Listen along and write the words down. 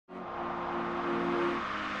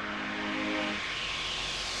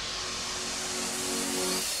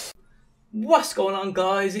What's going on,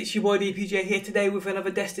 guys? It's your boy DPJ here today with another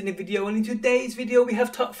Destiny video, and in today's video we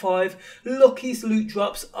have top 5 luckiest loot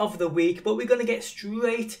drops of the week, but we're going to get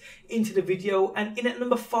straight into the video. And in at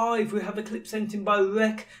number 5 we have a clip sent in by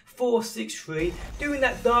Rec463 doing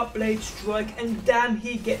that Dark Blade strike, and damn,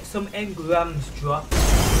 he gets some engrams drop.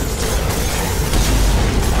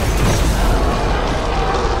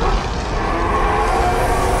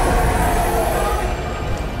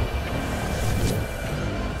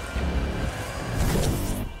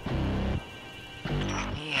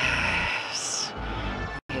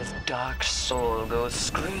 Dark soul goes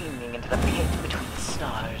screaming into the pit between the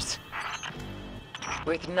stars,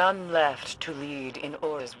 with none left to lead in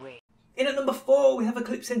Aura's way. In at number 4 we have a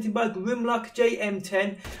clip sent in by Grimlock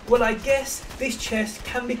JM10. Well, I guess this chest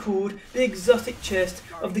can be called the exotic chest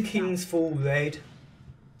of the King's Fall raid.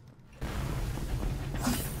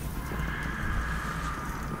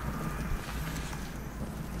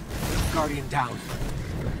 Guardian down.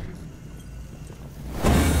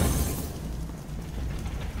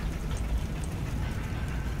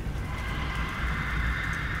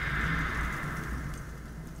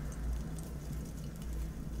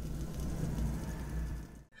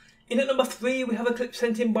 In at number 3 we have a clip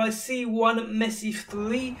sent in by C1 Messi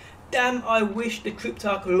 3. Damn, I wish the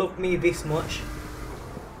Cryptarch loved me this much.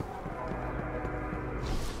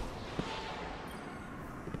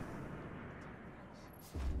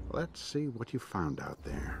 Let's see what you found out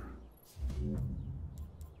there.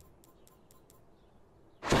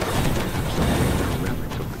 A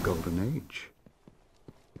relic of the Golden Age.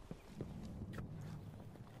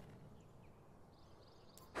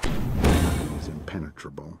 It's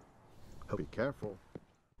impenetrable. Be careful.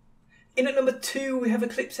 In at number 2 we have a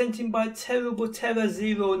clip sent in by Terrible Terror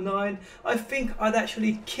 09. I think I'd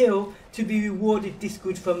actually kill to be rewarded this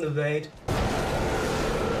good from the raid.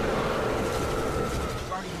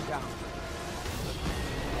 Guardian down.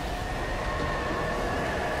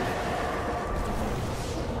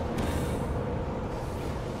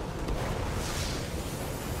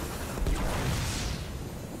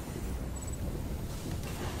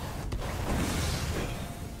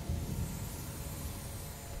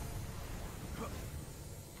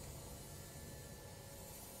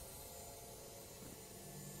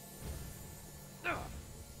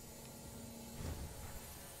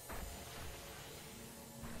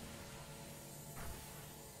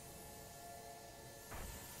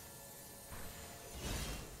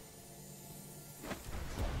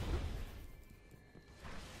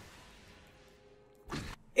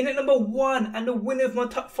 In at number 1, and the winner of my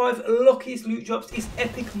top 5 luckiest loot drops is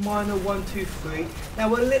Epic Miner 123.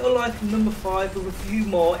 Now, a little like number 5 with a few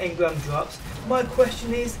more engram drops, my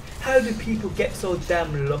question is, how do people get so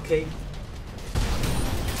damn lucky?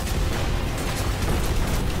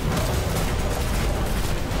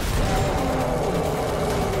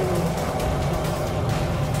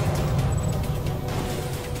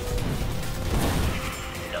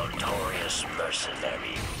 Notorious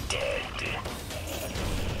mercenary dead.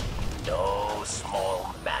 No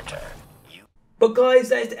small matter. But guys,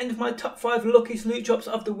 that is the end of my top 5 luckiest loot drops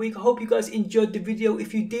of the week. I hope you guys enjoyed the video.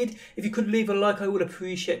 If you did, if you could leave a like, I would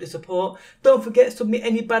appreciate the support. Don't forget to submit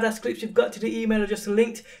any badass clips you've got to the email address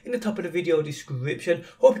linked in the top of the video description.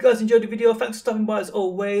 Hope you guys enjoyed the video. Thanks for stopping by as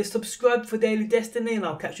always. Subscribe for daily Destiny, and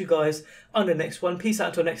I'll catch you guys on the next one. Peace out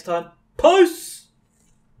until next time. Peace!